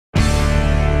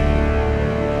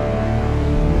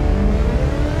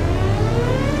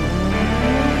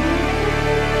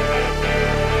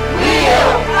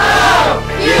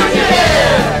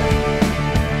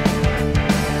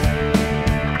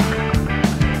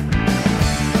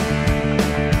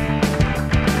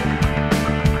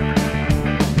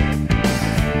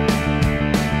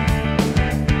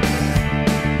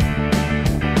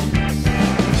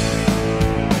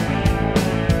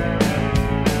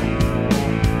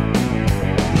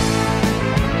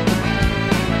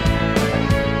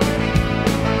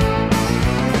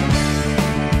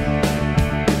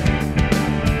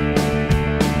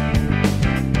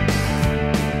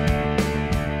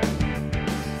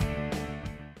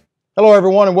Hello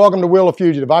everyone and welcome to Wheel of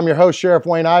Fugitive. I'm your host, Sheriff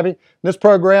Wayne Ivey. This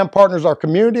program partners our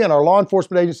community and our law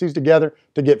enforcement agencies together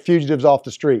to get fugitives off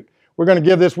the street. We're going to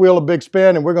give this wheel a big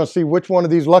spin and we're going to see which one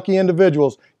of these lucky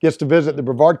individuals gets to visit the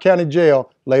Brevard County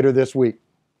Jail later this week.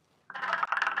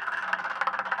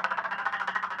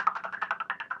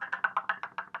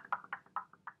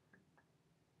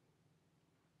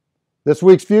 This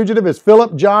week's fugitive is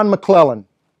Phillip John McClellan.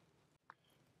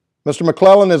 Mr.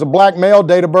 McClellan is a black male,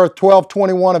 date of birth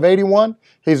 12/21 of 81.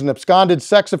 He's an absconded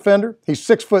sex offender. He's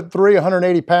 6'3",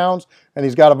 180 pounds, and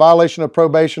he's got a violation of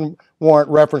probation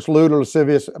warrant reference lewd or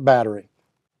lascivious battery.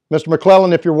 Mr.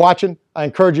 McClellan, if you're watching, I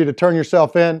encourage you to turn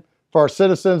yourself in. For our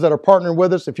citizens that are partnering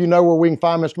with us, if you know where we can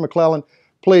find Mr. McClellan,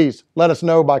 please let us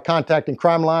know by contacting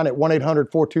CRIMELINE at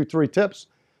 1-800-423-TIPS.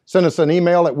 Send us an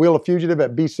email at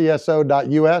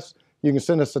wheeloffugitive@bcso.us. You can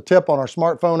send us a tip on our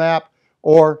smartphone app,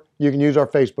 or you can use our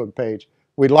Facebook page.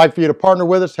 We'd like for you to partner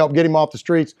with us, help get him off the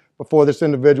streets before this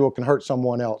individual can hurt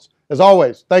someone else. As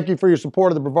always, thank you for your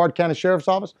support of the Brevard County Sheriff's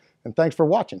Office, and thanks for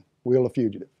watching Wheel of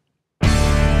Fugitive.